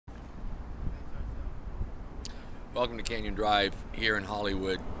Welcome to Canyon Drive here in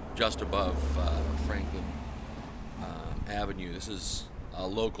Hollywood, just above Franklin Avenue. This is a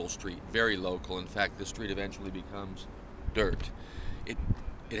local street, very local. In fact, this street eventually becomes dirt. It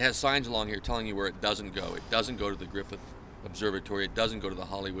has signs along here telling you where it doesn't go. It doesn't go to the Griffith Observatory. It doesn't go to the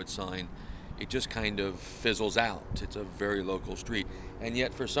Hollywood sign. It just kind of fizzles out. It's a very local street. And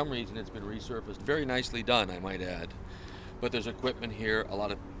yet, for some reason, it's been resurfaced. Very nicely done, I might add. But there's equipment here. A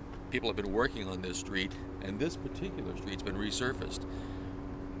lot of people have been working on this street, and this particular street's been resurfaced.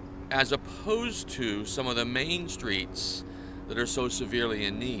 As opposed to some of the main streets that are so severely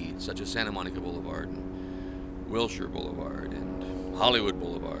in need, such as Santa Monica Boulevard, and Wilshire Boulevard, and Hollywood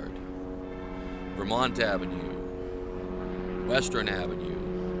Boulevard, Vermont Avenue, Western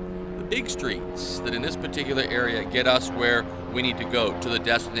Avenue. The big streets that in this particular area get us where we need to go, to the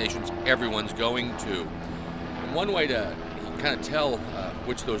destinations everyone's going to. And one way to kind of tell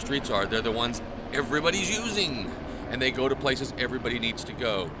which those streets are, they're the ones everybody's using, and they go to places everybody needs to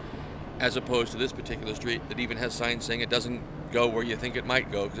go, as opposed to this particular street that even has signs saying it doesn't go where you think it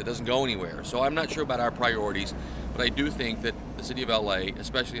might go because it doesn't go anywhere. So I'm not sure about our priorities, but I do think that the city of LA,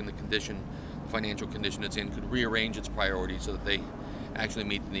 especially in the financial condition it's in, could rearrange its priorities so that they actually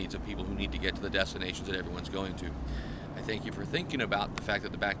meet the needs of people who need to get to the destinations that everyone's going to. I thank you for thinking about the fact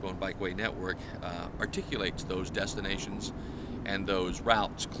that the Backbone Bikeway Network articulates those destinations and those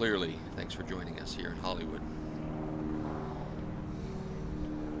routes clearly. Thanks for joining us here in Hollywood.